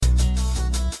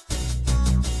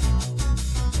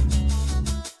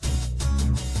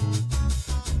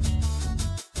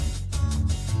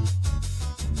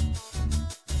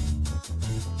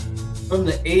From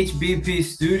the HBP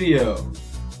studio,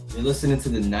 you're listening to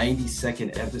the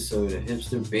 92nd episode of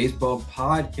Hipster Baseball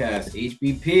Podcast,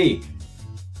 HBP.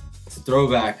 It's a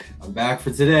throwback. I'm back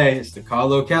for today. It's the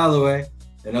Carlo Calloway.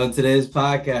 And on today's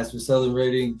podcast, we're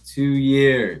celebrating 2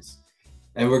 years.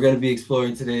 And we're going to be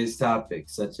exploring today's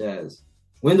topics, such as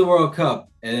win the World Cup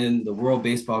and the World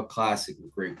Baseball Classic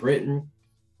with Great Britain,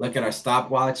 look at our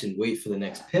stopwatch and wait for the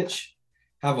next pitch,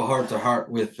 have a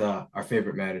heart-to-heart with our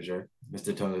favorite manager,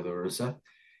 Mr. Tony La Russa,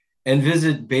 and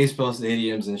visit baseball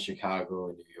stadiums in Chicago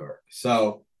and New York.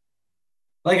 So,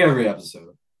 like every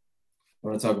episode, I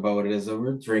want to talk about what it is that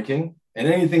we're drinking and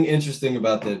anything interesting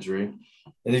about that drink.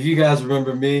 And if you guys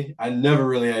remember me, I never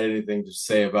really had anything to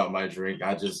say about my drink.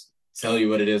 I just tell you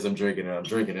what it is I'm drinking and I'm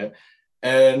drinking it.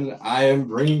 And I am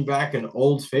bringing back an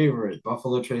old favorite,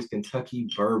 Buffalo Trace Kentucky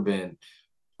Bourbon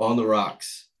on the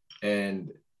rocks.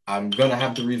 And I'm going to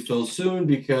have to refill soon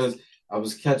because I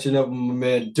was catching up with my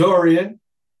man Dorian,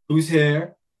 who's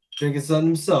here, drinking something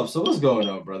himself. So what's going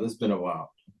on, brother? It's been a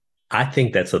while. I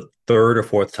think that's the third or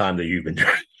fourth time that you've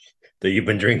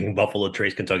been drinking Buffalo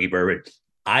Trace Kentucky Bourbon.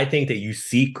 I think that you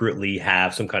secretly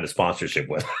have some kind of sponsorship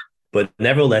with. But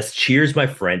nevertheless, cheers, my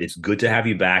friend. It's good to have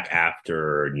you back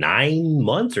after 9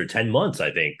 months or 10 months,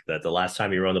 I think, that the last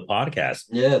time you were on the podcast.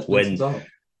 Yeah, it's when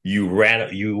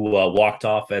you walked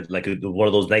off at like one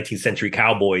of those 19th century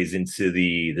cowboys into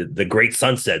the great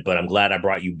sunset. But I'm glad I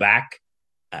brought you back.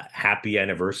 Happy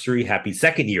anniversary. Happy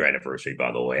second year anniversary,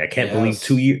 by the way. I can't believe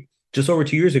 2 years. Just over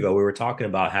 2 years ago, we were talking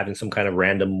about having some kind of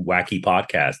random wacky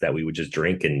podcast that we would just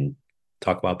drink and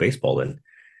talk about baseball. And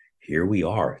here we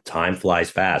are. Time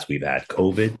flies fast. We've had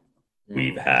COVID.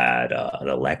 We've had an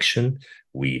election.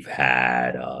 We've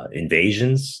had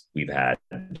invasions. We've had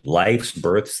lives,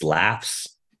 births, laughs,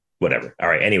 whatever. All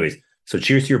right. Anyways, so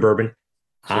cheers to your bourbon.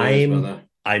 Cheers,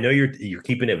 I know you're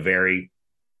keeping it very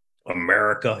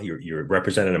America. You're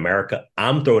representing America.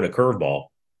 I'm throwing a curveball.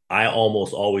 I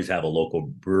almost always have a local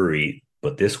brewery,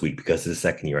 but this week, because it's the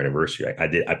second year anniversary,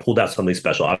 I pulled out something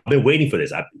special. I've been waiting for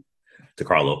this. To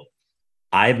Carlo,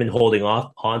 I've been holding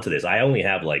on to this. I only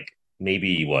have like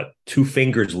maybe 2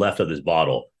 fingers left of this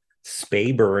bottle.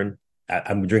 Speyburn.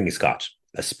 I'm drinking scotch.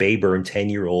 A Speyburn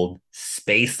 10-year-old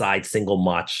Speyside single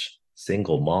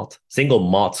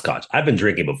malt scotch. I've been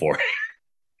drinking before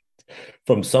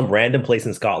from some random place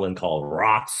in Scotland called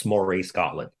Roxmoray,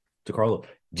 Scotland. To Carlo,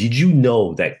 did you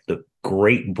know that the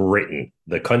Great Britain,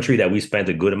 the country that we spent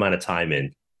a good amount of time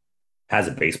in, has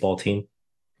a baseball team?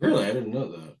 Really? I didn't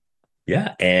know that.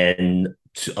 Yeah, and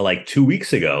like 2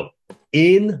 weeks ago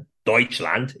in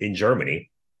Deutschland, in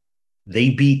Germany,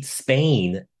 they beat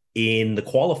Spain in the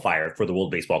qualifier for the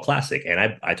World Baseball Classic.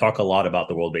 And I talk a lot about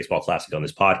the World Baseball Classic on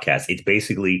this podcast. It's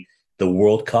basically the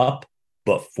World Cup,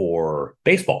 but for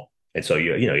baseball. And so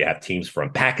you have teams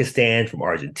from Pakistan, from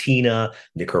Argentina,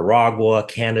 Nicaragua,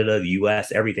 Canada, the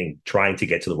US, everything trying to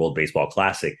get to the World Baseball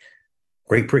Classic.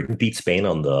 Great Britain beat Spain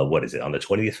on the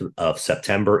 20th of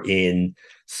September in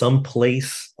some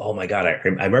place. Oh my God. I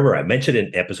remember I mentioned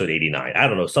in episode 89, I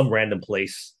don't know, some random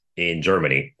place in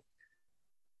Germany.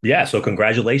 Yeah. So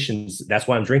congratulations. That's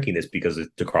why I'm drinking this, because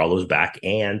DeCarlo's back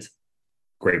and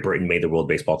Great Britain made the World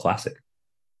Baseball Classic.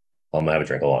 I'm going to have a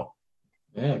drink along.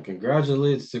 Yeah.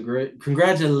 Congratulations to Great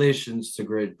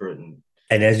Britain.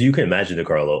 And as you can imagine,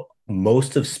 DeCarlo,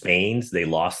 most of Spain's, they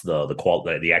lost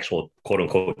the actual quote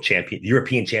unquote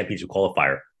European championship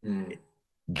qualifier.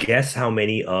 Guess how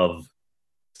many of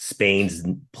Spain's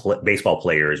baseball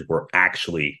players were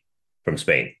actually from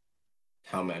Spain?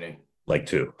 How many? Like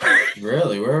 2.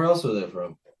 Really? Where else were they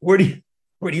from? Where do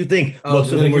you think?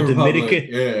 Most of them were Dominican.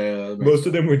 Yeah. Most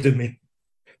of them were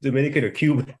Dominican or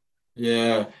Cuban.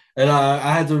 Yeah. And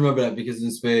I had to remember that because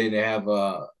in Spain, they have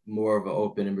more of an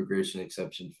open immigration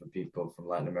exception for people from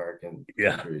Latin American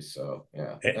countries. So,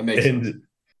 yeah, that makes sense.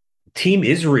 Team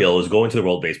Israel is going to the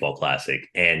World Baseball Classic.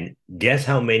 And guess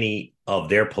how many of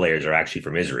their players are actually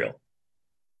from Israel?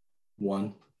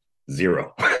 1.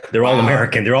 0. They're all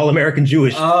American. They're all American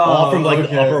Jewish. All from the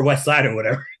Upper West Side or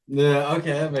whatever. Yeah,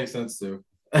 okay. That makes sense, too.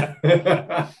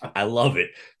 I love it.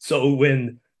 So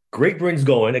when Great Britain's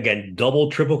going, again, double,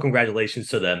 triple congratulations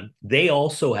to them. They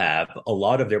also have a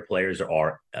lot of their players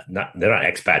they're not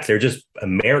expats. They're just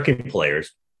American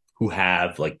players who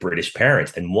have like British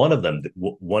parents. And one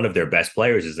of their best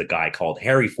players is a guy called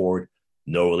Harry Ford,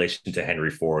 no relation to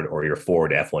Henry Ford or your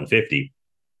Ford F-150.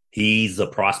 He's a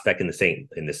prospect in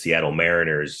the Seattle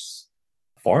Mariners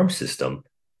farm system.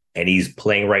 And he's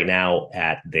playing right now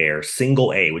at their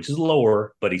single A, which is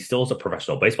lower, but he still is a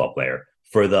professional baseball player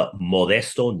for the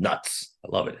Modesto Nuts.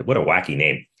 I love it. What a wacky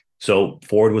name. So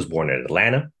Ford was born in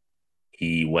Atlanta.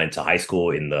 He went to high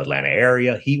school in the Atlanta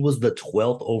area. He was the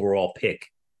 12th overall pick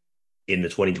in the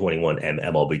 2021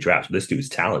 MLB draft. So this dude's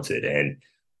talented. And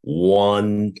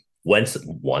once,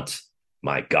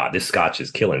 my God, this scotch is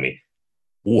killing me.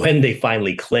 When they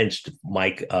finally clinched,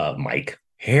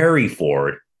 Harry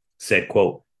Ford said,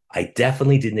 quote, I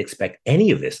definitely didn't expect any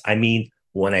of this. I mean,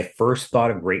 when I first thought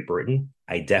of Great Britain,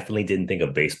 I definitely didn't think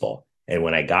of baseball. And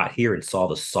when I got here and saw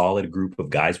the solid group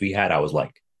of guys we had, I was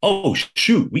like, oh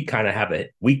shoot, we can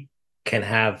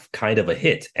have kind of a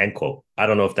hit, end quote. I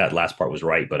don't know if that last part was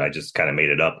right, but I just kind of made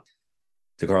it up.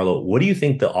 DeCarlo, what do you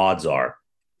think the odds are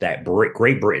that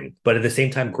Great Britain, but at the same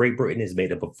time, Great Britain is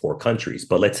made up of 4 countries,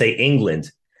 but let's say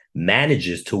England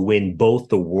manages to win both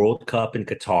the World Cup in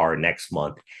Qatar next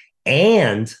month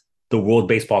and the World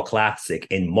Baseball Classic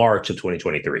in March of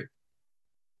 2023?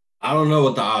 I don't know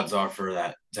what the odds are for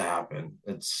that to happen.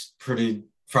 It's pretty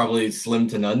probably slim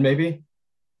to none, maybe.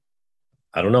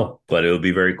 I don't know, but it would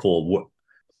be very cool.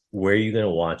 Where are you going to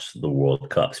watch the World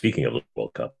Cup? Speaking of the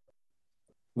World Cup,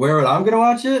 Where I'm gonna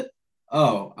watch it?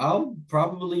 Oh, I'll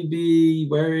probably be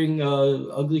wearing a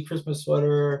ugly Christmas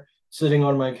sweater, sitting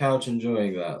on my couch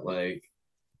enjoying that. Like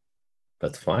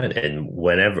that's fine. And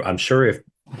whenever, I'm sure if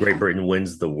Great Britain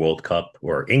wins the World Cup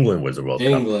or England wins the World Cup,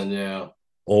 England, yeah.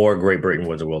 or Great Britain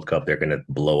wins the World Cup, they're going to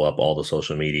blow up all the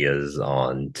social medias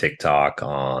on TikTok,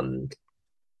 on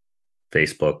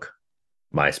Facebook,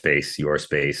 MySpace, Your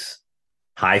Space.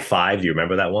 High Five. Do you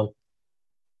remember that one?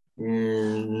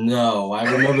 No, I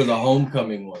remember the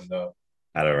homecoming one though.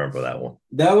 I don't remember that one.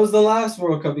 That was the last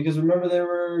World Cup because remember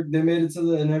they made it to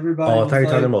the and everybody Oh, I was thought you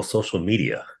were talking like, about social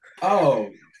media. oh,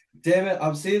 damn it!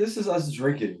 I'm seeing this is us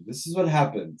drinking. This is what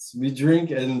happens. We drink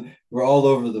and we're all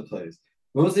over the place.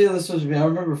 What was the other social media? I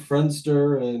remember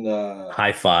Friendster and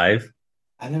High Five.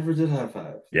 I never did High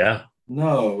Five. Yeah.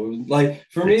 No, like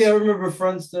for me, I remember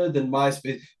Friendster, then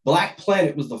MySpace. Black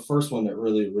Planet was the first one that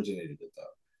really originated it, though.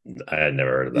 I had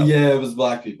never heard of that. Yeah, it was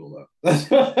black people though.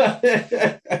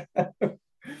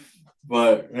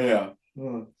 But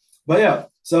yeah,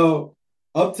 so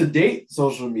up to date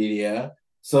social media.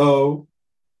 So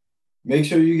make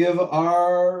sure you give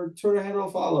our Twitter handle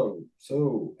a follow.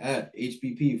 So at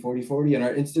HBP4040 and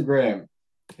our Instagram,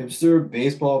 Hipster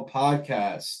Baseball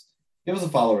Podcast. Give us a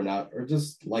follow or not, or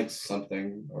just like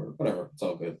something or whatever. It's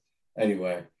all good.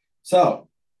 Anyway, so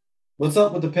what's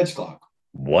up with the pitch clock?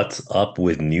 What's up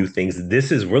with new things?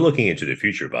 We're looking into the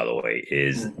future, by the way,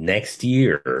 is next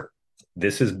year.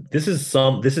 This is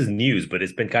news, but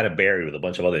it's been kind of buried with a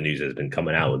bunch of other news that's been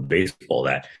coming out with baseball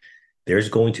that there's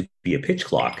going to be a pitch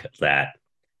clock that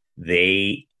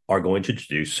they are going to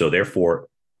introduce. So therefore,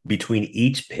 between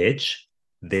each pitch,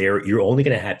 you're only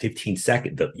going to have 15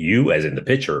 seconds. You, as in the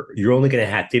pitcher, you're only going to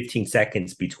have 15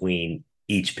 seconds between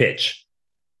each pitch.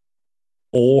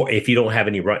 Or if you don't have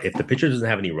if the pitcher doesn't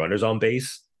have any runners on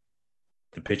base,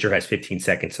 the pitcher has 15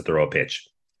 seconds to throw a pitch.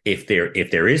 If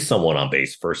there is someone on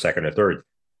base, first, second, or third,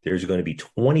 there's going to be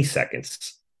 20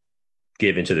 seconds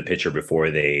given to the pitcher before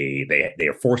they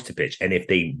are forced to pitch. And if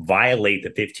they violate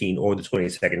the 15 or the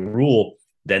 20-second rule,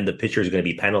 then the pitcher is going to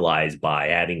be penalized by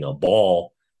adding a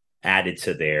ball added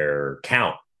to their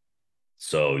count.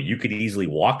 So you could easily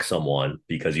walk someone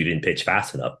because you didn't pitch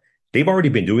fast enough. They've already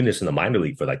been doing this in the minor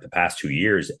league for like the past 2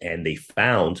 years, and they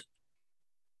found,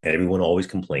 and everyone always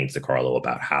complains to Carlo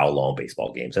about how long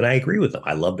baseball games, and I agree with them.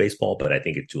 I love baseball, but I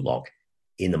think it's too long.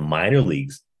 In the minor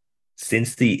leagues,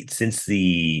 since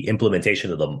the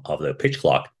implementation of the pitch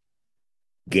clock,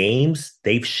 games,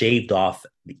 they've shaved off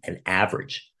an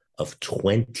average of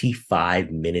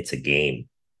 25 minutes a game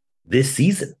this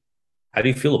season. How do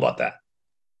you feel about that?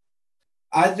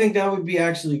 I think that would be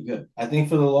actually good. I think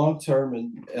for the long term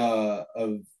and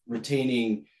of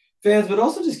retaining fans, but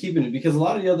also just keeping it because a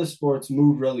lot of the other sports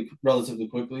move really relatively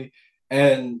quickly.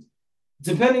 And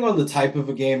depending on the type of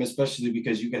a game, especially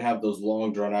because you can have those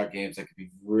long drawn out games that could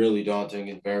be really daunting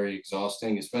and very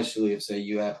exhausting, especially if, say,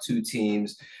 you have two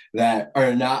teams that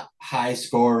are not high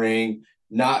scoring,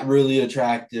 not really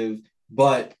attractive.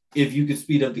 But if you could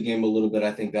speed up the game a little bit,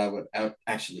 I think that would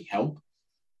actually help.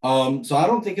 So I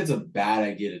don't think it's a bad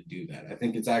idea to do that. I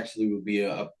think it's actually would be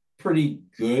a pretty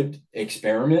good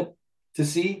experiment to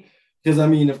see. Because, I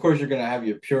mean, of course, you're going to have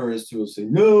your purists who will say,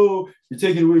 no, you're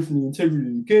taking away from the integrity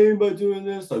of the game by doing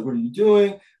this. Like, what are you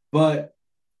doing? But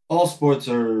all sports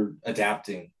are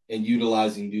adapting and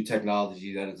utilizing new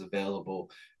technology that is available.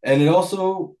 And it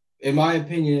also, in my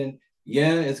opinion,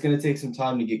 yeah, it's going to take some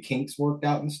time to get kinks worked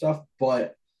out and stuff.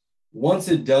 But once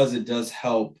it does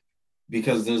help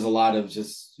because there's a lot of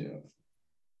just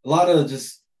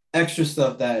extra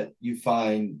stuff that you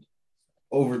find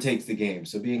overtakes the game.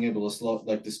 So being able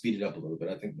to to speed it up a little bit,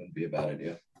 I think wouldn't be a bad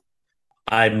idea.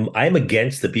 I'm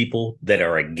against the people that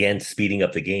are against speeding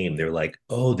up the game. They're like,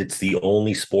 oh, that's the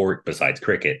only sport besides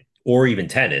cricket or even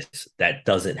tennis that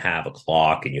doesn't have a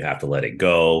clock and you have to let it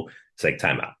go. It's like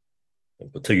timeout.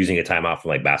 Until using a timeout for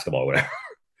like basketball or whatever,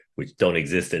 which don't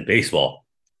exist in baseball.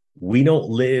 We don't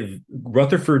live.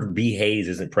 Rutherford B. Hayes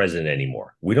isn't president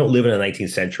anymore. We don't live in the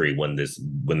 19th century when this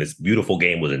beautiful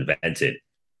game was invented.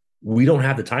 We don't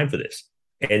have the time for this.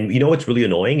 And you know what's really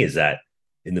annoying is that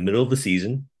in the middle of the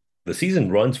season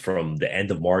runs from the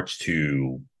end of March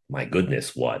to my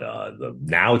goodness,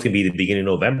 now it's gonna be the beginning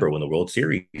of November when the World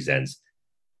Series ends.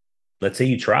 Let's say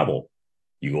you travel,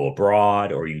 you go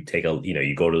abroad, or you take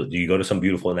you go to some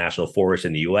beautiful national forest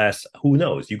in the US. Who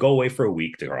knows? You go away for a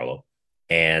week to Carlo,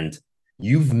 and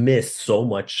you've missed so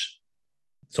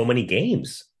many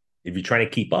games if you're trying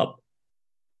to keep up.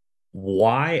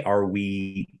 Why are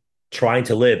we trying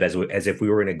to live as if we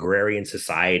were an agrarian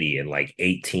society in like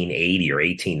 1880 or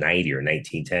 1890 or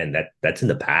 1910? That's in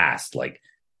the past. Like,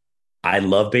 I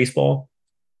love baseball,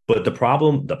 but the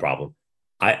problem,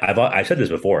 I've said this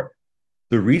before.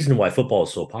 The reason why football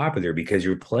is so popular because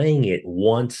you're playing it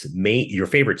once. Your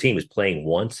favorite team is playing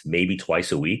once, maybe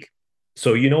twice a week.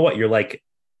 So you know what? You're like,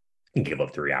 I can give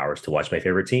up 3 hours to watch my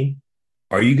favorite team.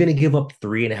 Are you going to give up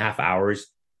 3.5 hours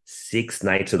 6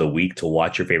 nights of the week to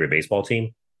watch your favorite baseball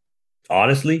team?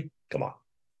 Honestly, come on.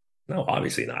 No,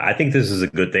 obviously not. I think this is a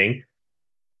good thing,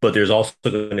 but there's also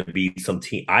going to be some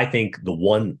team. I think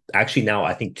now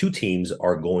I think two teams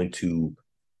are going to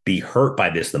be hurt by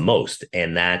this the most,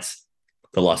 and that's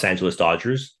the Los Angeles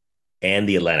Dodgers and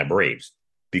the Atlanta Braves,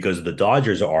 because the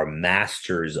Dodgers are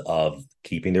masters of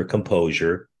keeping their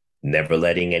composure, never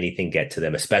letting anything get to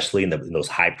them, especially in those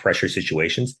high pressure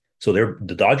situations. So they're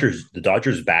the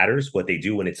Dodgers batters, what they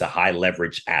do when it's a high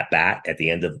leverage at bat at the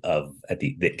end of at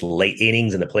the late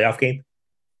innings in the playoff game,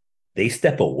 they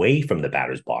step away from the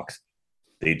batter's box.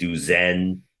 They do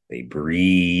Zen, they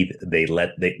breathe, they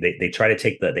try to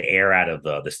take the air out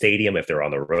of the stadium if they're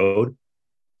on the road.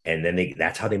 And then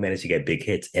that's how they manage to get big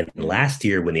hits. And last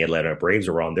year, when the Atlanta Braves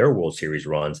were on their World Series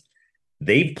runs,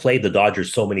 they've played the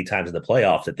Dodgers so many times in the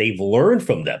playoffs that they've learned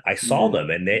from them. I saw them,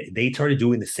 and they started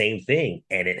doing the same thing,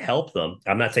 and it helped them.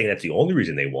 I'm not saying that's the only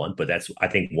reason they won, but that's, I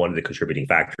think, one of the contributing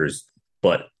factors.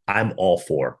 But I'm all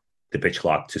for the pitch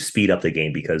clock to speed up the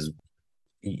game, because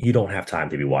you don't have time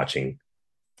to be watching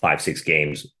 5, 6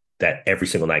 games that every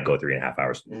single night go 3.5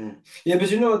 hours. Yeah,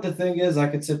 but you know what the thing is? I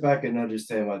could sit back and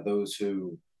understand why those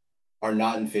who are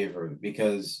not in favor of it,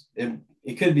 because it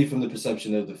could be from the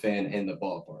perception of the fan and the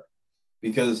ballpark.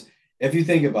 Because if you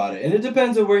think about it, and it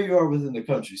depends on where you are within the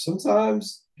country,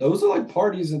 sometimes those are like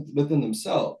parties within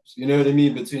themselves. You know what I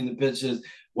mean? Between the pitches,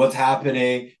 what's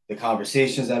happening, the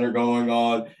conversations that are going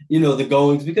on, the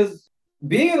goings, because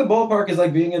being in the ballpark is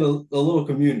like being in a little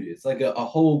community. It's like a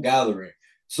whole gathering.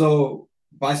 So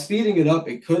by speeding it up,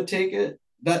 it could take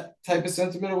that type of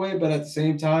sentiment away. But at the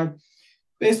same time,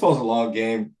 baseball's a long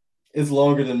game. It's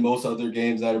longer than most other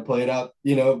games that are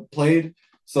played.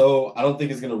 So I don't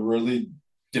think it's going to really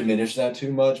diminish that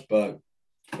too much, but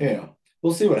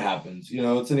we'll see what happens.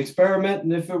 It's an experiment,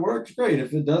 and if it works, great.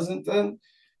 If it doesn't, then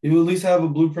you at least have a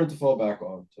blueprint to fall back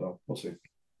on. So we'll see.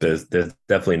 There's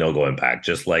definitely no going back.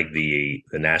 Just like the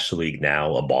National League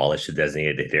now abolished the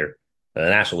designated hitter, the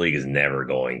National League is never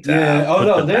going to. Yeah. Oh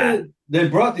no, they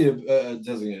brought the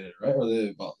designated, right? Or they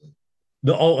abolished it.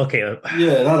 Okay.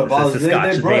 Yeah, not abolished.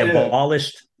 They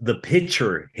abolished the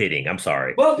pitcher hitting. I'm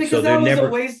sorry. Well, because that was a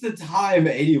waste of time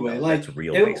anyway. No, that's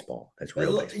real baseball. That's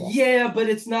real baseball. Yeah, but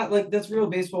it's not like that's real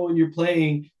baseball when you're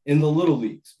playing in the little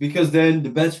leagues, because then the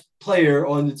best player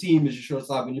on the team is your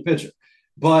shortstop and your pitcher.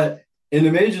 But in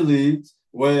the major leagues,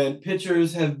 when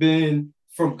pitchers have been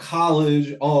from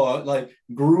college on, like,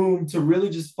 groomed to really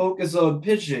just focus on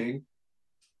pitching,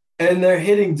 and their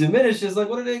hitting diminishes, like,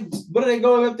 what are they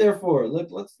going up there for? Like,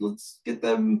 let's get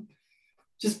them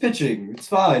just pitching. It's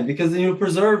fine, because then you'll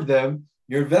preserve them.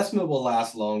 Your investment will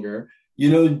last longer.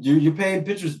 You're paying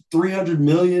pitchers $300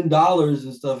 million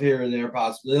and stuff here and there,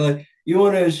 possibly. Like, you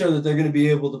want to ensure that they're going to be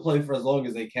able to play for as long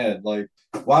as they can. Like,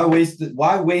 why waste it?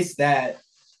 Why waste that?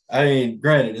 I mean,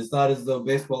 granted, it's not as though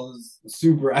baseball is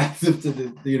super active to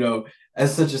the,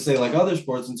 as such as say like other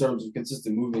sports in terms of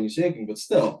consistent moving and shaking, but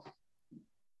still,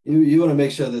 you want to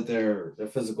make sure that their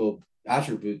physical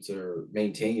attributes are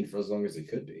maintained for as long as they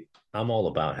could be. I'm all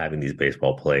about having these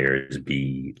baseball players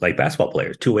be like basketball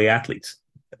players, two-way athletes.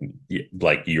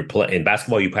 Like in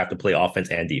basketball, you have to play offense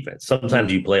and defense.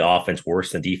 Sometimes you play offense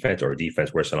worse than defense, or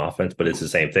defense worse than offense, but it's the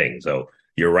same thing. So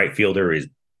your right fielder is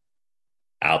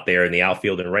out there in the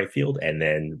outfield and right field, and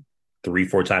then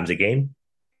 3-4 times a game,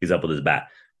 he's up with his bat.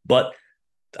 But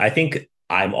I think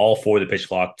I'm all for the pitch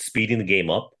clock, speeding the game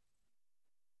up.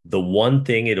 The one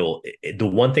thing it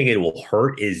will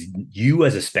hurt is you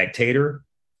as a spectator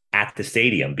at the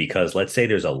stadium, because let's say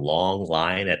there's a long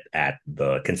line at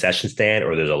the concession stand,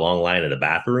 or there's a long line in the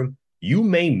bathroom, you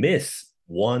may miss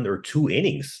 1 or 2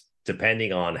 innings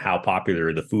depending on how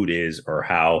popular the food is or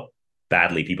how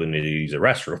badly people need to use the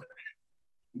restroom.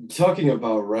 Talking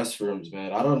about restrooms,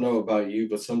 man, I don't know about you,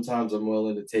 but sometimes I'm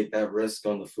willing to take that risk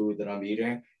on the food that I'm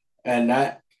eating. And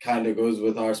that kind of goes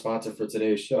with our sponsor for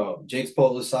today's show, Jake's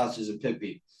Polish Sausage and Pit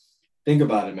Beef. Think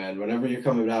about it, man. Whenever you're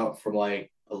coming out from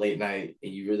like a late night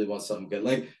and you really want something good,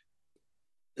 like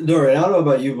Dorian, I don't know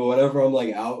about you, but whenever I'm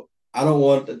like out, I don't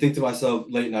want to think to myself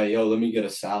late night, yo, let me get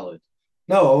a salad.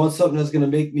 No, I want something that's gonna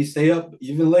make me stay up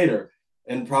even later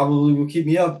and probably will keep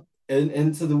me up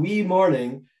into the wee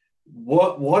morning,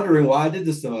 wondering why I did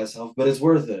this to myself, but it's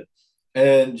worth it.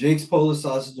 And Jake's Polish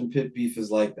Sausage and Pit Beef is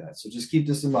like that. So just keep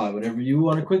this in mind. Whenever you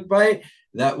want a quick bite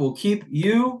that will keep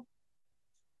you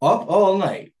up all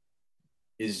night,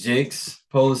 is Jake's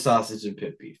Polish Sausage and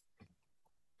Pit Beef.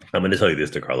 I'm going to tell you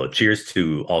this, DeCarlo. Cheers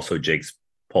to also Jake's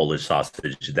Polish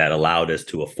sausage that allowed us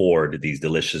to afford these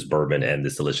delicious bourbon and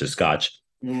this delicious scotch.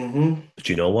 Mm-hmm. But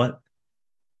you know what?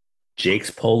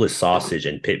 Jake's Polish sausage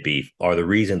and pit beef are the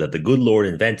reason that the good Lord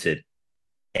invented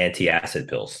anti-acid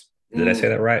pills. Did I say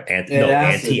that right?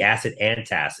 Anti-acid,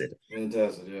 antacid.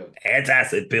 Antacid, yeah.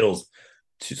 Antacid pills,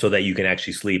 so that you can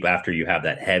actually sleep after you have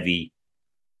that heavy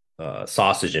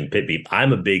sausage and pit beef.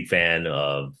 I'm a big fan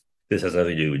of, this has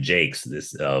nothing to do with Jake's,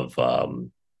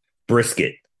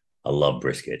 brisket. I love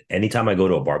brisket. Anytime I go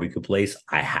to a barbecue place,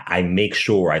 I make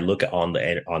sure I look on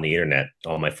the internet,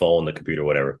 on my phone, the computer,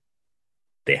 whatever.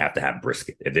 They have to have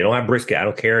brisket. If they don't have brisket, I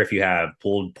don't care if you have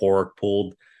pulled pork,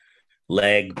 pulled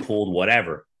leg, pulled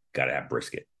whatever. Got to have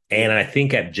brisket. And I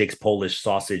think at Jake's Polish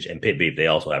Sausage and Pit Beef, they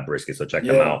also have brisket. So check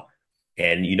them out.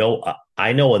 And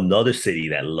I know another city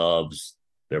that loves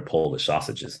their Polish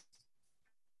sausages.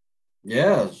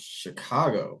 Yeah,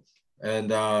 Chicago.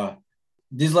 And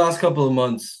these last couple of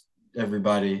months,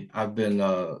 everybody, I've been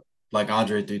like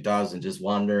Andre 3000, just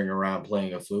wandering around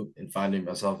playing a flute and finding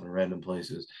myself in random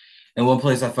places. And one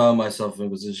place I found myself in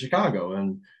was in Chicago.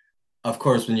 And of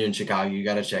course, when you're in Chicago, you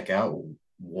got to check out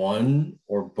one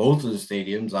or both of the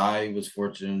stadiums. I was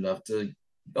fortunate enough to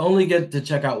only get to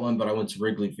check out one, but I went to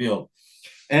Wrigley Field.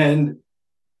 And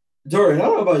Dorian, I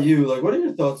don't know about you, like, what are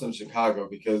your thoughts on Chicago?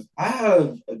 Because I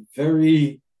have I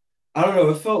don't know,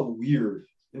 it felt weird.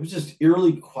 It was just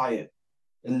eerily quiet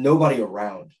and nobody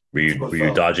around. Were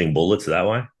you dodging bullets that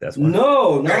way? That's why.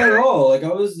 No, not at all. Like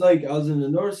I was in the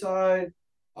north side.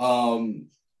 I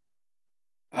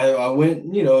went,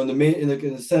 in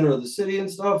the center of the city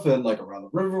and stuff, and like around the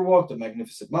Riverwalk, the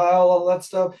Magnificent Mile, all that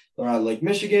stuff, around Lake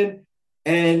Michigan,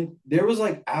 and there was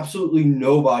like absolutely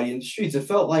nobody in the streets. It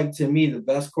felt like, to me, the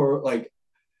best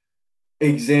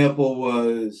example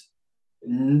was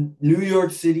New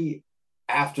York City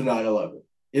after 9/11.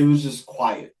 It was just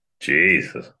quiet.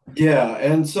 Jesus. Yeah,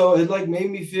 and so it like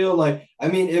made me feel like, I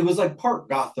mean, it was like part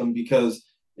Gotham, because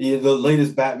the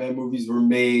latest Batman movies were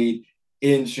made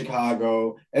in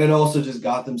Chicago, and also just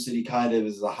Gotham City kind of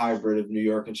is a hybrid of New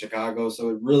York and Chicago, so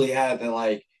it really had that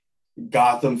like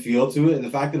Gotham feel to it. And the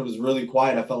fact that it was really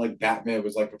quiet, I felt like Batman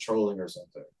was like patrolling or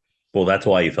something. Well, that's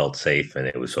why you felt safe, and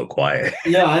it was so quiet.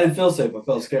 Yeah, I didn't feel safe. I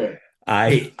felt scared.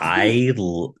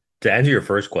 To answer your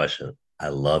first question, I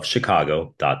love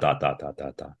Chicago. ...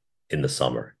 In the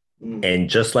summer. And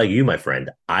just like you, my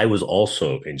friend, I was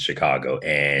also in Chicago,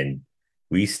 and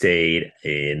we stayed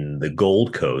in the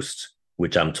Gold Coast,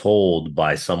 which I'm told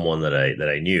by someone that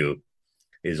I knew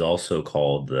is also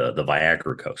called the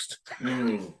Viagra Coast.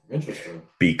 Interesting.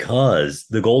 Because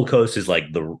the Gold Coast is like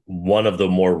one of the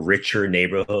more richer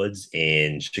neighborhoods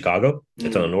in Chicago.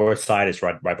 It's on the north side. It's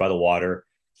right by the water,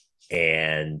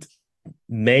 and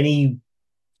many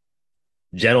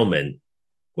gentlemen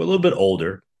who are a little bit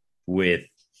older with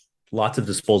lots of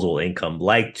disposable income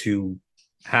like to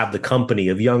have the company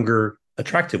of younger,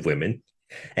 attractive women,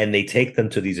 and they take them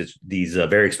to these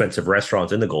very expensive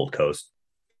restaurants in the Gold Coast.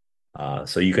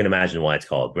 So you can imagine why it's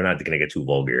called. We're not going to get too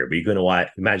vulgar, but you can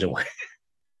imagine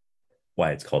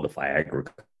why it's called the Viagra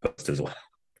Coast as well.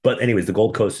 But anyways, the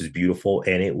Gold Coast is beautiful,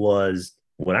 and it was,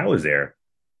 when I was there,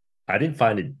 I didn't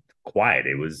find it quiet.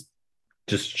 It was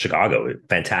just Chicago.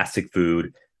 Fantastic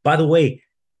food. By the way,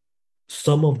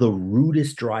 some of the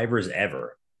rudest drivers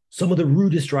ever.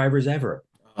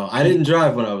 I didn't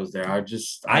drive when I was there. I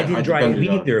didn't drive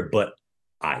either, but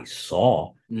I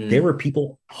saw there were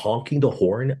people honking the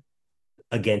horn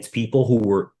against people who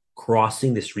were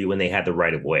crossing the street when they had the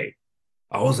right of way.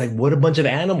 I was like, what a bunch of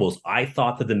animals. I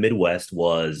thought that the Midwest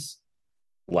was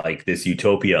like this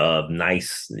utopia of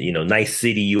nice, nice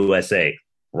city USA.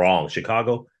 Wrong.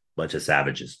 Chicago, bunch of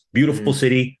savages. Beautiful Mm.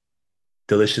 city,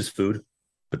 delicious food.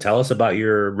 But tell us about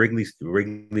your Wrigley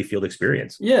Field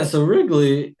experience. Yeah, so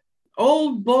Wrigley,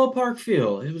 old ballpark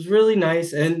feel. It was really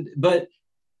nice, but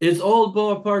it's old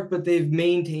ballpark, but they've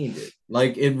maintained it.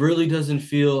 Like it really doesn't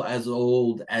feel as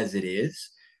old as it is.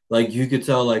 Like you could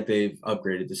tell, like they've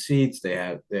upgraded the seats, they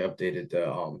updated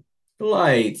the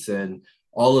lights and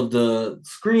all of the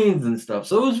screens and stuff.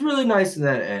 So it was really nice in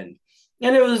that end.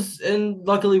 And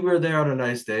luckily we were there on a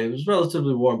nice day. It was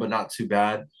relatively warm, but not too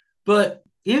bad. But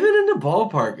even in the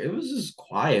ballpark, it was just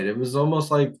quiet. It was almost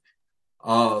like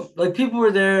people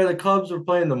were there. The Cubs were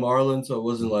playing the Marlins, so it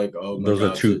wasn't like, oh my Those are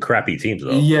gosh, two crappy teams,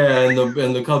 though. yeah,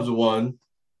 and the Cubs won.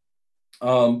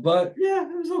 But yeah,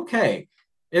 it was okay.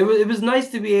 It was nice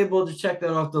to be able to check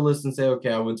that off the list and say,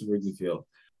 okay, I went to Wrigley Field.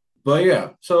 But yeah,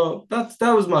 so that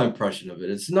was my impression of it.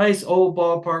 It's a nice old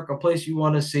ballpark, a place you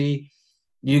want to see.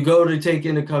 You go to take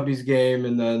in a Cubbies game,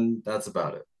 and then that's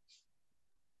about it.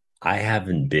 I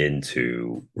haven't been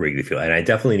to Wrigley Field, and I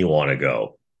definitely want to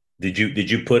go. Did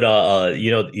you put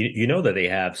you know that they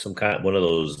have some kind of one of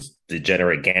those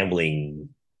degenerate gambling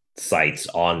sites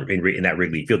in that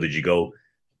Wrigley Field? Did you go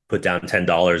put down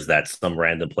 $10 that some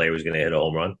random player was going to hit a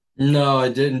home run? No, I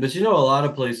didn't. But a lot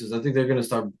of places, I think they're going to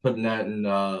start putting that in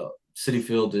City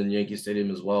Field and Yankee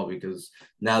Stadium as well, because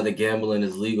now the gambling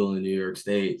is legal in New York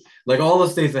State. Like all the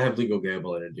states that have legal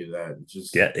gambling and do that. It's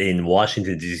just Yeah, in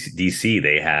Washington D.C.,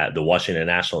 they have the Washington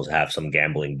Nationals have some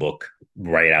gambling book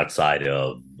right outside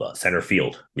of center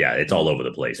field. Yeah, it's all over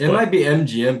the place. It might be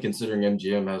MGM, considering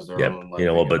MGM has their Yeah, own like thing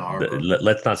in the harbor.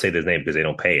 let's not say this name because they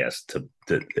don't pay us to.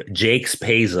 Jake's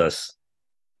pays us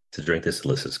to drink this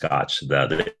illicit scotch.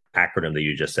 The acronym that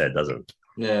you just said doesn't.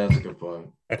 Yeah, that's a good point.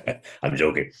 I'm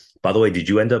joking. By the way, did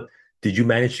you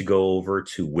manage to go over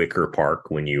to Wicker Park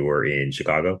when you were in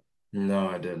Chicago? No,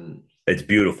 I didn't. It's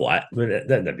beautiful. Not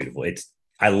beautiful.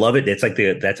 I love it. That's like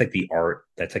the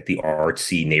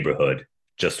artsy neighborhood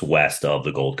just west of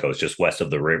the Gold Coast, just west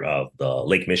of the river of the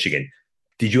Lake Michigan.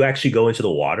 Did you actually go into the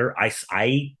water?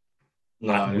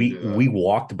 No, I didn't do We that.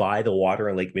 walked by the water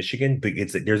in Lake Michigan, but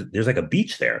there's like a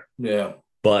beach there. Yeah.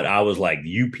 But I was like,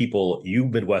 you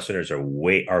Midwesterners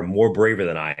are more braver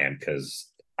than I am, because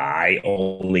I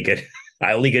only get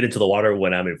I only get into the water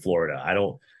when I'm in Florida.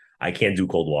 I can't do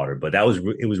cold water. But it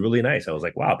was really nice. I was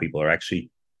like, wow, people are actually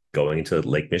going into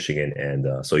Lake Michigan,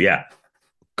 and so yeah,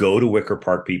 go to Wicker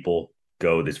Park, people.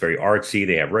 Go. It's very artsy.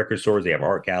 They have record stores. They have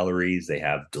art galleries. They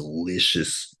have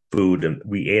delicious food, and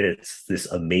we ate at this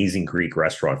amazing Greek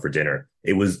restaurant for dinner.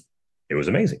 It was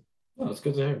amazing. Oh, that's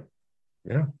good to hear.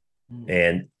 Yeah. Hmm.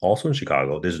 And also in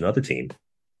Chicago, there's another team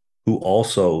who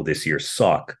also this year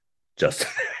suck just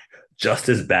just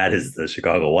as bad as the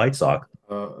Chicago White Sox.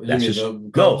 You That's mean just the no,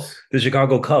 Cubs? the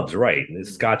Chicago Cubs, right?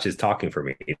 This Scotch is talking for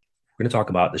me. We're going to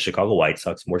talk about the Chicago White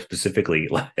Sox, more specifically,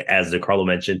 as DeCarlo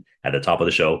mentioned at the top of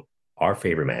the show, our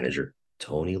favorite manager,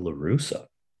 Tony La Russa.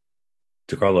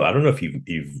 DeCarlo, I don't know if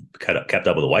you've kept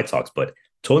up with the White Sox, but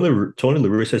Tony La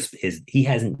Russa he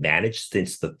hasn't managed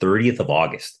since the 30th of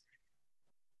August.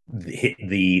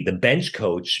 The bench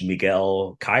coach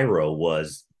Miguel Cairo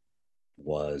was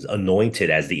anointed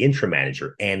as the interim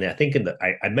manager, and I think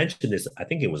I mentioned this. I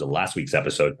think it was last week's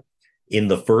episode. In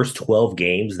the first 12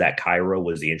 games that Cairo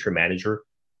was the interim manager,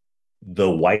 the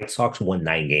White Sox won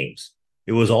 9 games.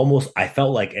 It was almost, I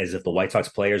felt like as if the White Sox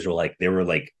players were like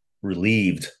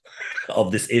relieved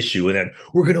of this issue, and then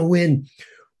we're gonna win.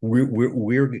 We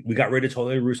got rid of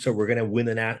Tony Russo. We're gonna win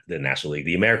the National League,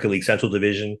 the American League Central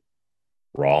Division.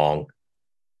 Wrong.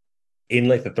 In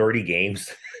like the 30 games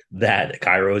that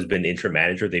Cairo has been interim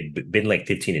manager, they've been like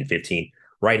 15-15.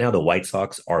 Right now, the White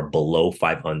Sox are below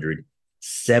 500,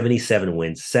 77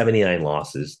 wins, 79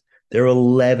 losses. They're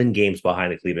 11 games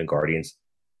behind the Cleveland Guardians.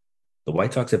 The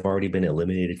White Sox have already been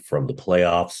eliminated from the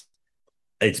playoffs.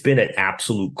 It's been an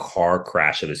absolute car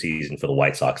crash of a season for the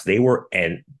White Sox. They were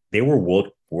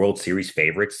World Series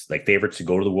favorites, like favorites to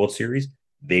go to the World Series.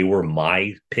 They were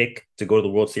my pick to go to the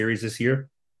World Series this year.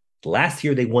 Last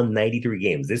year, they won 93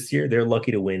 games. This year, they're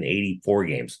lucky to win 84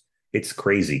 games. It's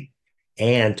crazy.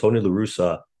 And Tony La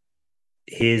Russa,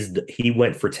 he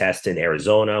went for test in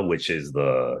Arizona, which is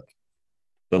the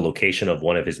location of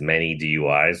one of his many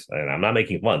DUIs. And I'm not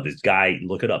making fun. This guy,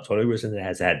 look it up. Tony La Russa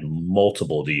has had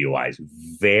multiple DUIs.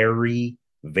 Very,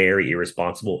 very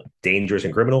irresponsible, dangerous,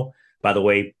 and criminal. By the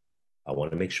way, I want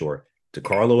to make sure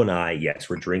DeCarlo and I, yes,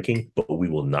 we're drinking, but we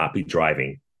will not be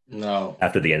driving No,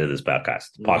 after the end of this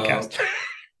podcast. no,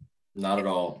 not at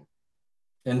all.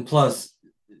 And plus,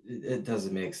 it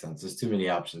doesn't make sense. There's too many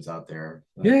options out there.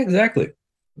 Yeah, exactly.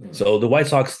 So the White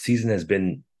Sox season has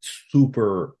been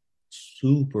super,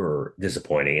 super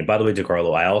disappointing. And by the way,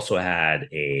 DeCarlo, I also had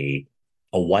a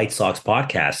White Sox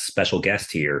podcast special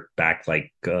guest here back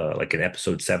like in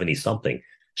episode 70 something.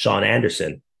 Sean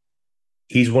Anderson.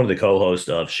 He's one of the co-hosts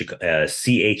of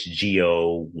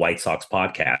CHGO White Sox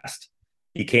podcast.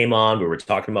 He came on. We were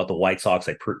talking about the White Sox,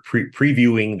 like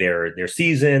previewing their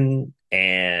season,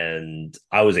 and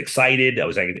I was excited.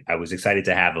 I was excited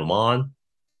to have him on.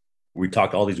 We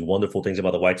talked all these wonderful things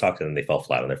about the White Sox, and then they fell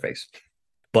flat on their face.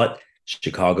 But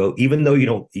Chicago, even though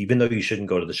you shouldn't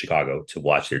go to the Chicago to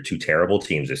watch their two terrible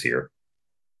teams this year,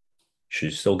 you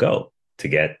should still go to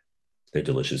get their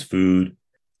delicious food.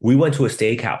 We went to a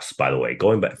steakhouse, by the way.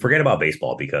 Going back, forget about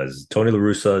baseball because Tony La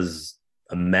Russa's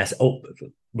a mess. Oh,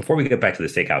 before we get back to the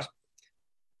steakhouse,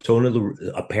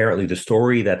 apparently the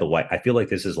story that I feel like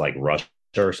this is like Russia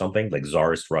or something, like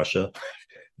Tsarist Russia,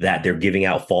 that they're giving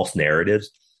out false narratives.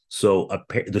 So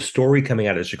the story coming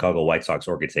out of the Chicago White Sox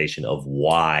organization of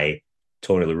why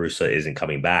Tony La Russa isn't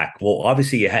coming back. Well,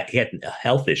 obviously he had a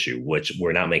health issue, which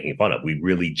we're not making fun of. We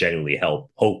really genuinely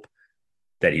hope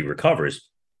that he recovers.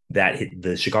 That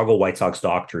the Chicago White Sox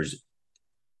doctors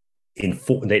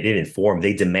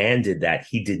they demanded that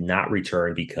he did not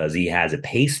return because he has a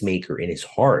pacemaker in his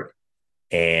heart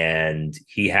and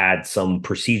he had some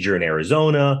procedure in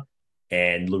Arizona.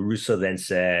 And La Russa then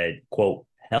said, quote,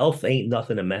 health ain't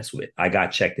nothing to mess with. I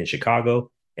got checked in Chicago.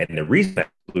 And the reason I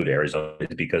flew to Arizona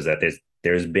is because that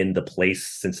there's been the place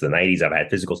since the 90s. I've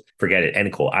had physicals. Forget it.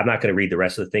 End quote. I'm not going to read the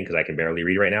rest of the thing because I can barely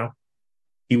read right now.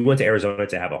 He went to Arizona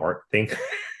to have a heart thing.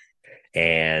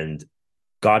 And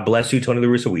God bless you, Tony La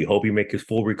Russa. We hope you make his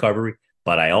full recovery.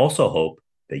 But I also hope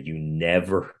that you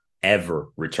never, ever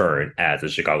return as a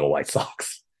Chicago White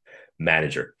Sox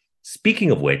manager.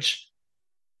 Speaking of which,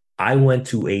 I went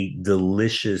to a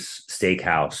delicious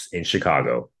steakhouse in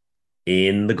Chicago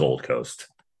in the Gold Coast,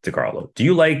 DeCarlo. Do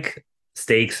you like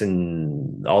steaks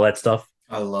and all that stuff?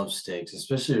 I love steaks,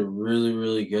 especially a really,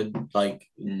 really good, like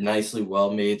nicely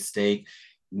well-made steak,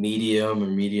 medium or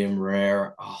medium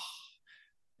rare. Oh,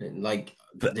 like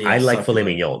I like filet succulent.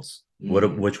 mignons.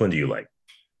 Mm. Which one do you like?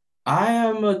 I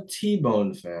am a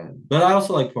T-bone fan, but I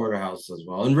also like porterhouse as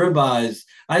well. And ribeyes,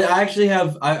 I actually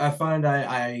have. I find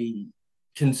I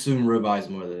consume ribeyes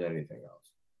more than anything else.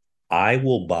 I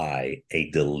will buy a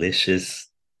delicious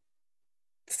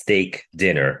steak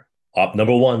dinner.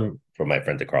 Number one for my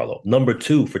friend DeCarlo. Number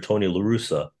two for Tony La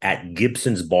Russa at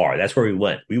Gibson's Bar. That's where we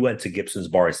went. We went to Gibson's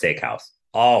Bar and Steakhouse.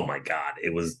 Oh my God,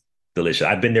 it was delicious.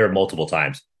 I've been there multiple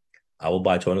times. I will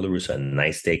buy Tony La Russa a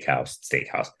nice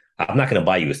steakhouse. I'm not going to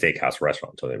buy you a steakhouse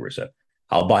restaurant, Tony La Russa.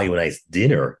 I'll buy you a nice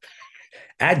dinner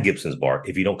at Gibson's Bar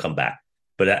if you don't come back.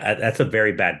 But that's a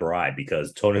very bad bribe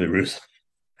because Tony La Russa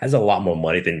has a lot more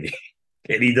money than me,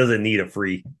 and he doesn't need a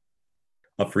free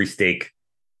steak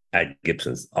at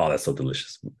Gibson's. Oh, that's so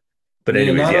delicious. But Yeah,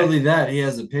 anyways, not yeah, only that, he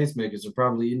has a pacemaker, so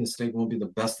probably eating a steak won't be the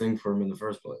best thing for him in the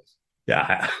first place.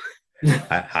 yeah,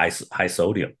 high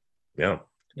sodium. Yeah.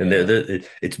 And Yeah.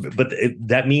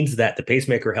 that means that the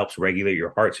pacemaker helps regulate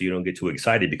your heart so you don't get too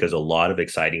excited because a lot of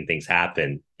exciting things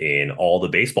happen in all the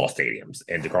baseball stadiums.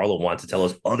 And DeCarlo wants to tell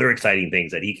us other exciting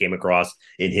things that he came across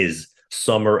in his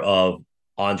summer of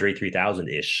Andre 3000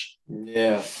 ish.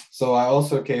 Yeah. So I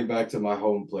also came back to my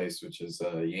home place, which is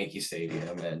Yankee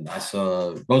Stadium, and I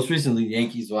saw most recently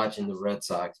Yankees watching the Red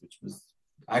Sox, which was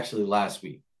actually last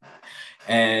week.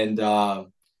 And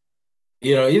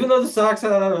even though the Sox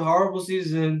had a horrible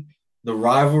season, the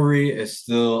rivalry is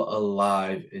still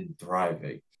alive and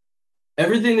thriving.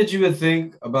 Everything that you would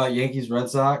think about Yankees Red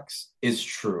Sox is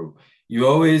true. You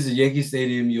always at Yankee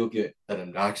Stadium, you'll get an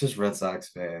obnoxious Red Sox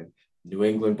fan, New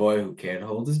England boy who can't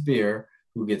hold his beer,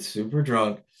 who gets super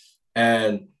drunk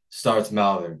and starts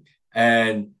mouthing.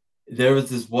 And there was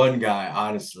this one guy,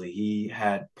 honestly, he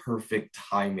had perfect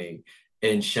timing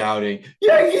in shouting,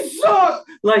 Yankees suck!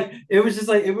 Like, it was just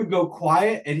like, it would go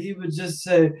quiet and he would just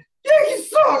say, Yankees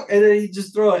suck! And then he'd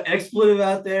just throw an expletive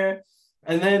out there.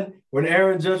 And then when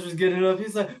Aaron Judge was getting up,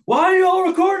 he's like, why are y'all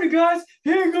recording, guys?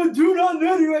 He ain't gonna do nothing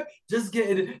anyway. Just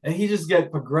getting, and he just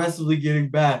get progressively getting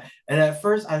bad. And at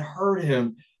first I heard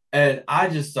him and I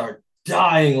just started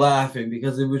dying laughing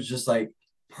because it was just like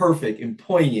perfect and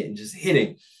poignant and just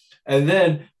hitting. And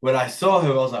then when I saw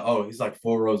him, I was like, oh, he's like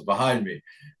 4 rows behind me.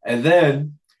 And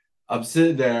then I'm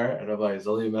sitting there and I'm like, it's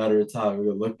only a matter of time. We're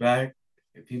gonna look back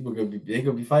and people they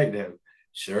gonna be fighting him.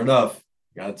 Sure enough,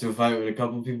 got into a fight with a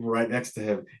couple of people right next to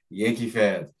him, Yankee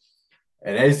fans.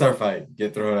 And they start fighting,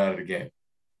 get thrown out of the game.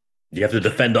 You have to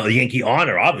defend the Yankee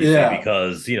honor, obviously, Yeah.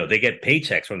 because they get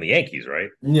paychecks from the Yankees, right?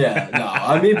 Yeah, no,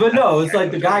 I mean, but no, it's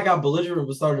like the guy got belligerent and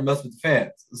was starting to mess with the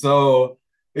fans. So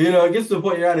It gets to the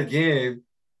point you're at a game.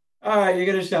 All right, you're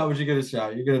gonna shout what you're gonna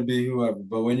shout. You're gonna be whoever.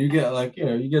 But when you get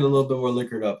you get a little bit more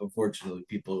liquored up, unfortunately,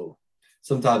 people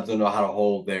sometimes don't know how to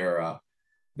hold their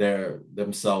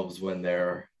themselves when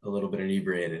they're a little bit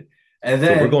inebriated. And So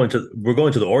then we're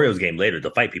going to the Orioles game later to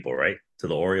fight people, right? To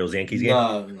the Orioles Yankees game.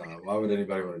 no, no, why would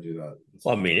anybody want to do that?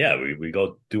 Well, I mean, yeah, we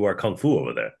go do our kung fu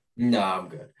over there. No, I'm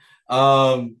good.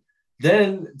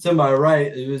 Then to my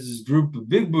right, it was this group of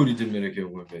big booty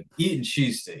Dominican women eating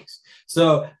cheesesteaks.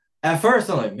 So at first,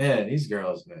 I'm like, man, these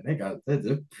girls, man,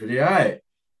 they're pretty all right.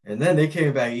 And then they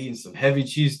came back eating some heavy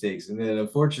cheesesteaks. And then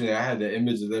unfortunately, I had the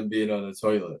image of them being on the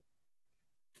toilet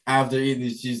after eating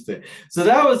these cheesesteaks. So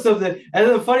that was something. And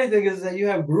then the funny thing is that you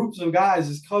have groups of guys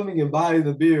just coming and buying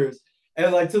the beers.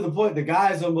 And like to the point, the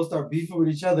guys almost start beefing with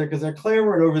each other because they're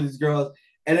clamoring over these girls.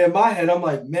 And in my head, I'm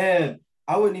like, man,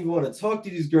 I wouldn't even want to talk to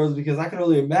these girls because I can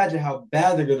only imagine how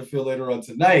bad they're going to feel later on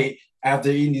tonight after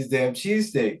eating these damn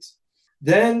cheesesteaks.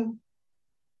 Then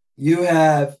you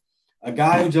have a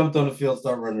guy who jumped on the field,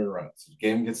 start running around. So the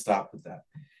game gets stopped with that.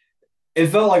 It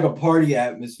felt like a party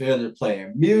atmosphere. They're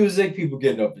playing music, people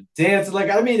getting up and dancing.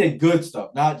 Like, I mean, good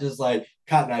stuff, not just like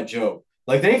Cotton Eye Joe.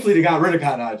 Like, thankfully, they got rid of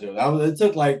Cotton Eye Joe. It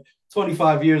took like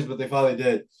 25 years, but they finally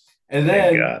did. And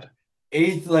then, God.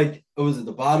 Eighth, like, it was at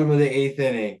the bottom of the eighth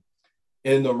inning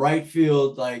in the right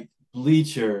field, like,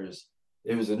 bleachers.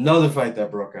 There was another fight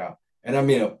that broke out. And I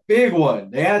mean, a big one.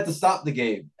 They had to stop the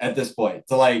game at this point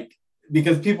to like,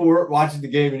 because people weren't watching the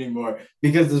game anymore.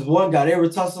 Because this one guy, they were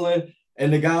tussling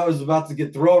and the guy was about to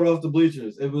get thrown off the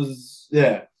bleachers. It was,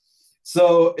 yeah.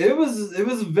 So it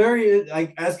was very,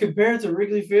 like, as compared to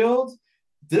Wrigley Field,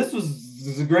 this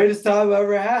was the greatest time I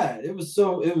ever had. It was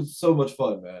so much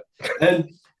fun, man. And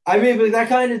I mean, but that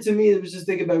kind of to me, it was just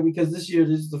thinking about because this year,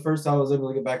 this is the first time I was able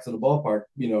to get back to the ballpark,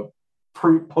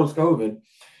 post COVID.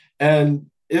 And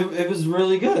it was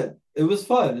really good. It was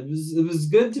fun. It was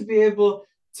good to be able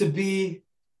to be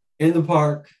in the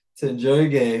park, to enjoy a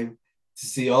game, to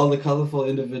see all the colorful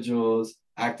individuals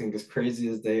acting as crazy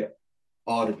as they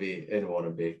ought to be and want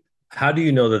to be. How do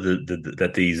you know that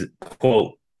that these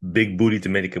quote big booty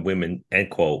Dominican women end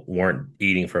quote weren't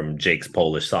eating from Jake's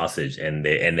Polish sausage and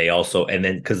they also and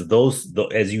then because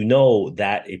as you know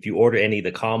that if you order any of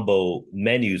the combo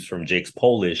menus from Jake's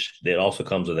Polish, it also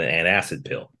comes with an antacid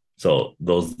pill. So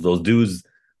those dudes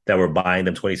that were buying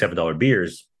them $27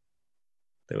 beers,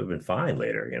 they would have been fine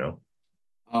later,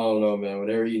 I don't know, man. When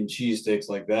they were eating cheesesteaks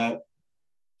like that,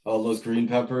 all those green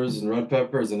peppers and red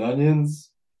peppers and onions.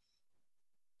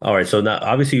 All right, so now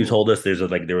obviously you told us there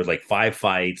was like five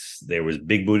fights. There was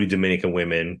big booty Dominican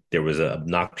women. There was an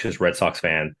obnoxious Red Sox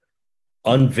fan.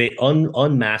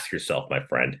 Unmask yourself, my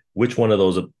friend. Which one of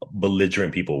those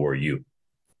belligerent people were you?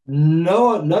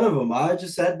 No, none of them. I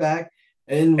just sat back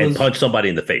and punched somebody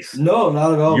in the face. No,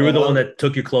 not at all. You were the one that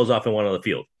took your clothes off and went on the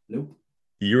field. Nope.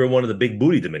 You were one of the big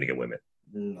booty Dominican women.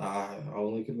 I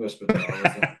only could whisper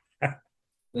that.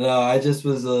 No, I just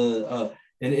was an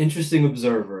interesting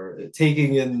observer,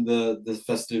 taking in the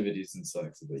festivities and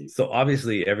such. So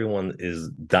obviously, everyone is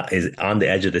on the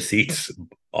edge of the seats.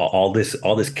 All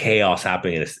this chaos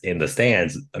happening in the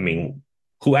stands. I mean,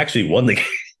 who actually won the game,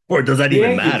 or does that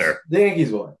even matter? The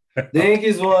Yankees won. The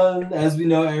Yankees won. As we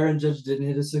know, Aaron Judge didn't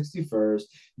hit his 61st.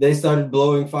 They started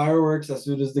blowing fireworks as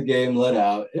soon as the game let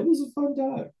out. It was a fun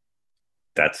time.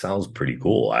 That sounds pretty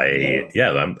cool.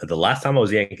 The last time I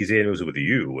was Yankees fan, it was with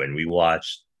you, and we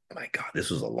watched. My God, this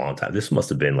was a long time. This must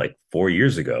have been like 4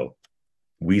 years ago.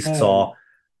 We saw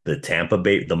the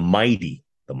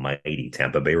mighty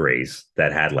Tampa Bay Rays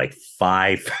that had like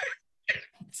five.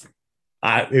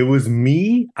 It was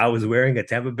me. I was wearing a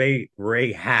Tampa Bay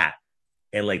Ray hat,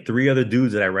 and like three other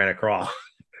dudes that I ran across.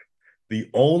 The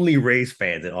only Rays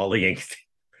fans in all the Yankees,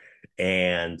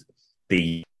 and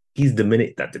he's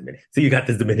not Dominican. So you got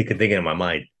this Dominican thing in my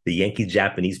mind. The Yankees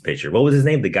Japanese pitcher. What was his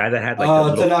name? The guy that had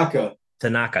like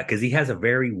Tanaka, because he has a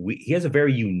very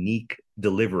unique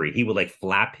delivery. He would like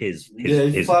flap his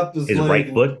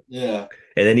right foot, and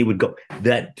then he would go.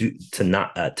 That dude,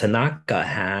 Tanaka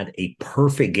had a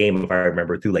perfect game if I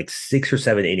remember through like 6 or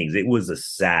 7 innings. It was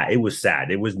sad. It was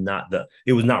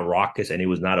not raucous, and it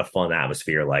was not a fun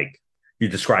atmosphere like you're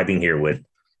describing here with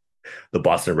the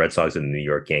Boston Red Sox and the New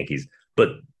York Yankees.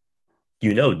 But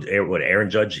what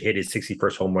Aaron Judge hit his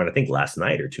 61st home run, I think last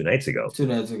night or 2 nights ago. 2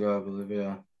 nights ago, I believe,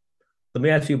 yeah. Let me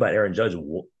ask you about Aaron Judge.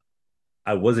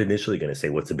 I was initially going to say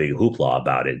what's the big hoopla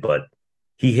about it, but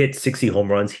he hit 60 home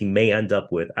runs. He may end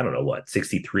up with, I don't know what,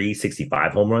 63,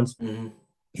 65 home runs. Mm-hmm.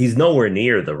 He's nowhere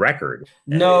near the record.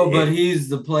 No, but he's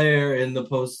the player in the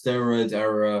post-steroids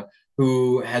era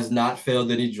who has not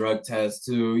failed any drug tests.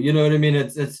 You know what I mean?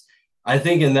 It's. I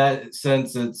think in that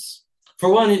sense, it's For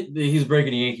one, he's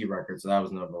breaking the Yankee record, so that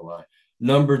was number one.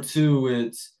 Number two,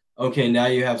 it's okay. Now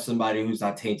you have somebody who's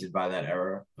not tainted by that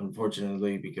era,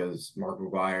 unfortunately, because Mark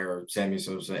McGwire, Sammy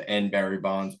Sosa, and Barry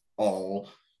Bonds all,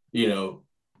 you know,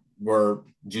 were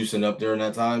juicing up during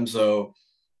that time. So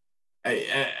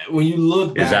when you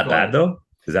look Is back that on bad it, though?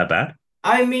 Is that bad?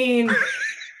 I mean,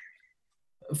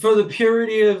 for the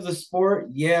purity of the sport,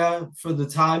 yeah. For the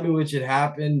time in which it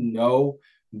happened, no.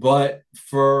 But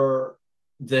for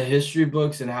the history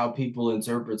books and how people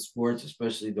interpret sports,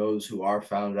 especially those who are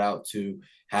found out to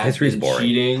have History's been boring.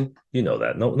 cheating, You know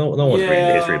that. No one's reading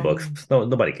the history yeah, books. No,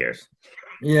 nobody cares.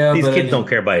 yeah. These But kids don't anyway,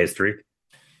 care about history.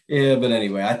 yeah. But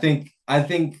anyway, I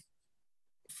think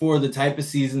for the type of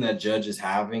season that Judge is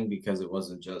having, because it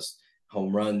wasn't just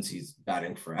home runs, he's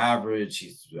batting for average,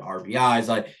 he's RBIs,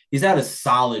 like he's had a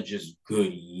solid, just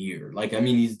good year. Like, I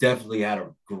mean, he's definitely had a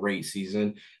great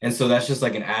season. And so that's just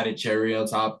like an added cherry on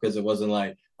top because it wasn't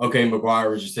like, okay, McGwire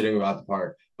was just hitting about the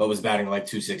park, but was batting like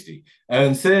 260.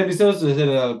 And Sammy Sosa was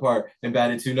hitting out of the park and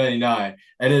batted 299.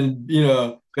 And then,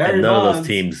 And Barry none of those Bonds,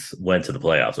 teams went to the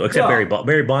playoffs. Well, except no,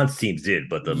 Barry Bonds teams did,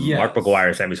 but the Mark yes. McGwire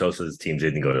and Sammy Sosa's teams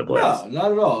didn't go to the playoffs. No,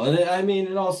 not at all. And I mean,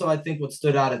 and also I think what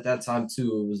stood out at that time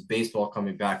too was baseball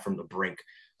coming back from the brink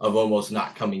of almost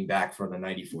not coming back for the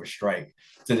 94 strike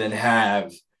to then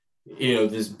have,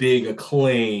 this big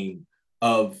acclaim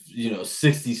of,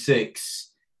 66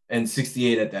 and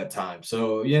 68 at that time.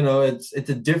 So, it's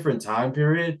a different time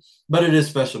period, but it is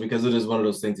special because it is one of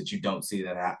those things that you don't see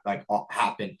that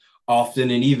happen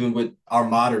often. And even with our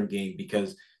modern game,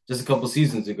 because just a couple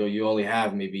seasons ago, you only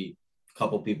have maybe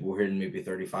couple people were hitting maybe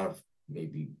 35,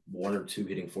 maybe one or two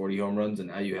hitting 40 home runs, and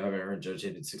now you have Aaron Judge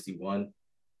hitting 61.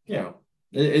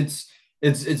 It's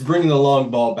bringing the long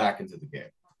ball back into the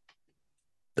game.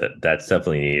 That's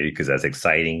definitely needed because that's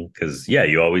exciting. Because yeah,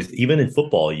 you always even in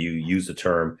football you use the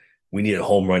term we need a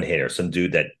home run hitter, some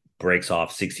dude that breaks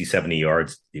off 60, 70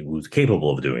 yards who's capable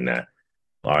of doing that.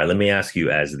 All right, let me ask you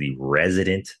as the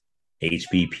resident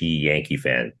HBP Yankee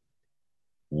fan,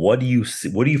 what do you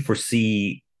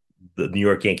foresee the New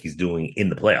York Yankees doing in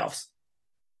the playoffs?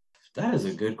 That is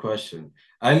a good question.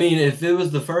 I mean, if it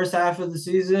was the first half of the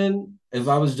season, if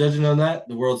I was judging on that,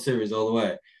 the World Series all the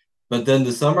way. But then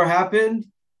the summer happened.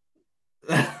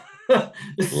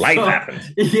 Life So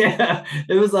happens. yeah,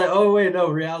 it was like, oh wait, no,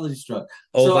 reality struck.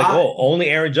 Oh, it's So like, oh, only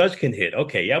Aaron Judge can hit.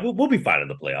 Okay, yeah, we'll be fine in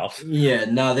the playoffs. yeah,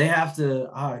 no, they have to.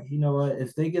 You know what?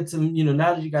 If they get some,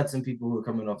 now that you got some people who are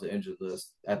coming off the injured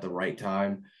list at the right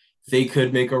time, they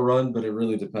could make a run, but it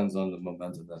really depends on the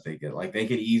momentum that they get. Like they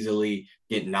could easily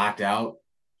get knocked out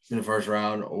in the first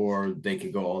round, or they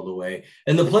could go all the way.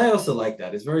 And the playoffs are like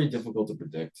that. It's very difficult to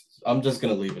predict. I'm just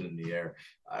gonna leave it in the air.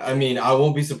 I mean, I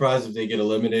won't be surprised if they get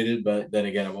eliminated, but then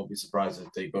again, I won't be surprised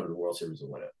if they go to the World Series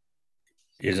and win it.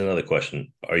 Here's another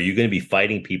question: are you going to be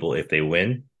fighting people if they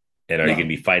win, and are you going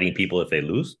No, to be fighting people if they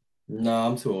lose? no,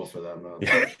 I'm too old for that,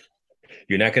 man.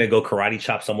 You're not going to go karate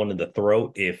chop someone in the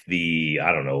throat if the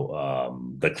I don't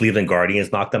know the Cleveland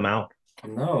Guardians knock them out.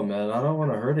 No, man, I don't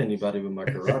want to hurt anybody with my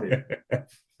karate.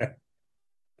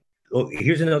 Oh,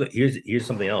 here's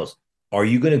something else. Are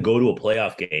you going to go to a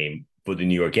playoff game for the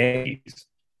New York Yankees?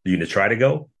 Are you going to try to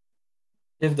go?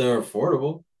 If they're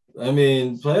affordable. I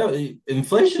mean,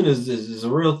 inflation is a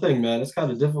real thing, man. It's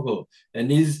kind of difficult, and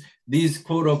these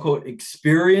quote unquote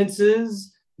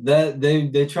experiences that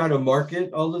they try to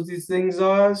market all of these things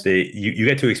as. You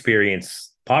get to experience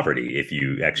poverty if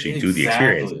you actually do the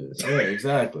experience. Exactly. Yeah,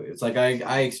 exactly. It's like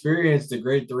I experienced a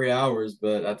great 3 hours,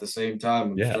 but at the same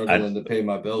time, I'm Yeah, struggling to pay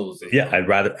my bills. yeah, I'd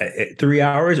rather 3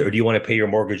 hours, or do you want to pay your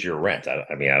mortgage, or your rent? I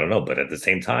mean, I don't know, but at the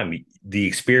same time, the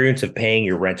experience of paying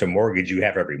your rent or mortgage you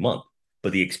have every month,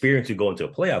 but the experience of going to a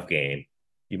playoff game,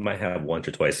 you might have once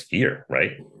or twice a year,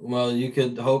 right? Well, you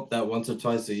could hope that once or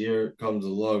twice a year comes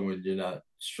along when you're not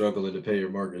struggling to pay your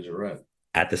mortgage or rent.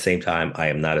 At the same time, I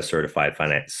am not a certified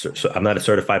finance. So I'm not a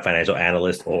certified financial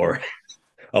analyst or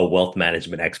a wealth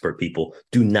management expert. People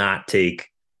do not take,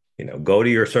 go to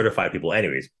your certified people.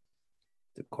 Anyways,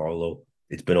 Carlo,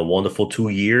 it's been a wonderful 2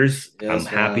 years. I'm Yes,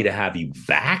 happy to man. have you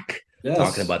back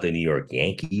talking Yes. about the New York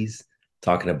Yankees,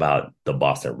 talking about the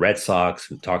Boston Red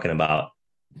Sox, talking about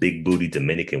big booty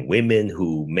Dominican women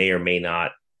who may or may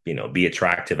not, be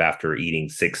attractive after eating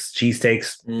 6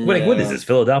 cheesesteaks. What is Yeah. this,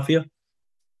 Philadelphia?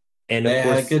 And of They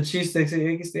had course, good cheesesteaks at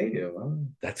Yankee Stadium.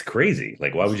 Huh? that's crazy.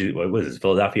 Like, why would you? What was this?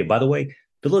 Philadelphia. By the way,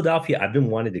 Philadelphia. I've been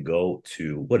wanting to go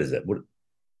to. What is it? What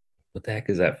the heck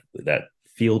is that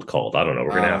field called? I don't know. I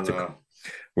don't know.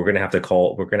 We're gonna have to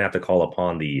call. We're gonna have to call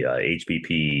upon the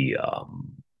HBP,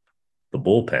 the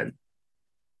bullpen.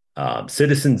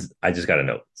 Citizens. I just got to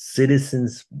know.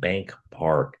 Citizens Bank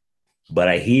Park But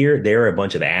I hear there are a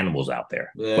bunch of animals out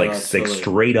there, Yeah, like totally.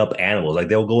 straight up animals. Like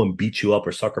they'll go and beat you up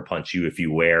or sucker punch you if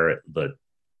you wear the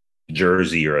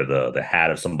jersey or the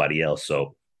hat of somebody else.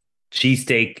 So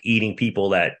cheesesteak eating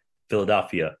people at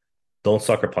Philadelphia, don't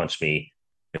sucker punch me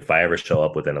if I ever show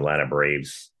up with an Atlanta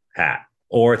Braves hat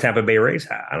or a Tampa Bay Rays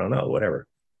hat. I don't know, whatever.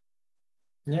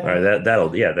 All right, Yeah.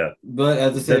 that'll yeah, But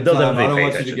at the same they'll time, I definitely don't pay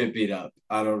want you to attention. get beat up.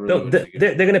 I don't really want you to get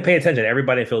They're beat going up. to pay attention.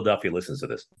 Everybody in Philadelphia listens to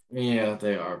this. Yeah,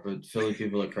 they are. But Philly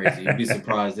people are crazy. You'd be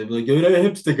surprised. They'd be like, yo, that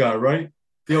hipster guy, right?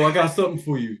 Yo, I got something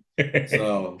for you.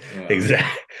 So, yeah.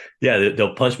 Exactly. Yeah,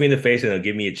 they'll punch me in the face and they'll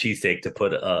give me a cheesesteak to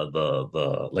put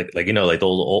the like like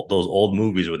those old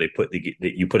movies where they put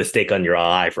you put a steak on your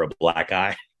eye for a black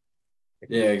eye.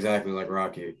 Yeah, exactly. Like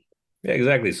Rocky. Yeah,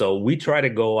 exactly. So we try to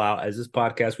go out as this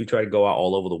podcast. We try to go out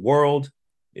all over the world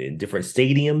in different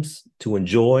stadiums to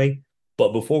enjoy.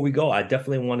 But before we go, I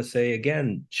definitely want to say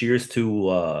again, cheers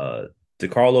to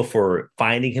Carlo for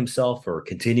finding himself or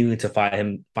continuing to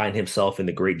find himself in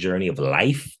the great journey of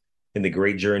life, in the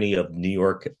great journey of New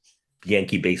York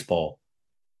Yankee baseball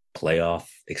playoff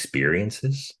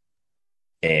experiences,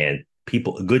 and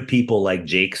good people like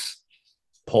Jake's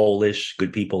Polish,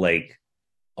 good people like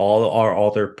all our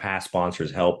other past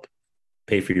sponsors help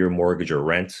pay for your mortgage or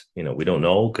rent. You know, we don't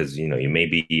know because you may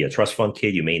be a trust fund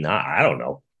kid, you may not. I don't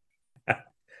know.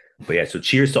 But yeah, so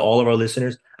cheers to all of our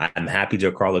listeners. I'm happy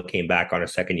Joe Carlo came back on our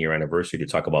second year anniversary to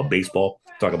talk about baseball,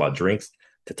 talk about drinks,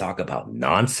 to talk about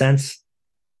nonsense.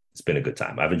 It's been a good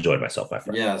time. I've enjoyed myself, my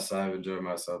friend. Yes, I've enjoyed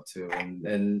myself too.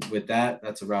 And with that,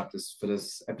 that's a wrap for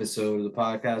this episode of the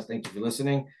podcast. Thank you for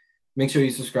listening. Make sure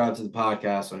you subscribe to the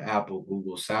podcast on Apple,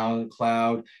 Google,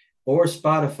 SoundCloud, or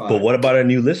Spotify. But what about our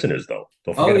new listeners, though?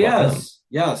 Don't forget about them.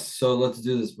 Yes. So let's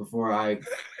do this before I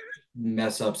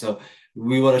mess up. So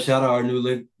we want to shout out our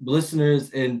new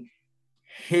listeners in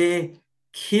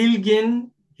Hikilgin,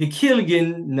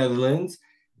 Netherlands,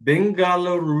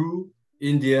 Bengaluru,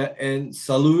 India, and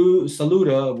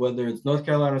Saluda, whether it's North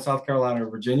Carolina, South Carolina, or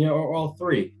Virginia, or all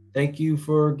three. Thank you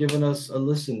for giving us a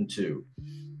listen to.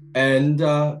 And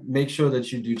make sure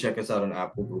that you do check us out on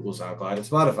Apple, Google, SoundCloud, and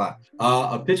Spotify.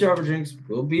 A picture of our drinks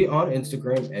will be on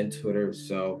Instagram and Twitter,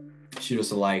 so shoot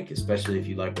us a like, especially if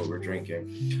you like what we're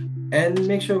drinking. And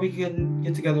make sure we can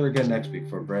get together again next week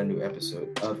for a brand new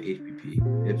episode of HBP,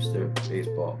 Hipster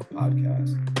Baseball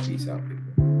Podcast. Peace out,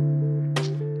 people.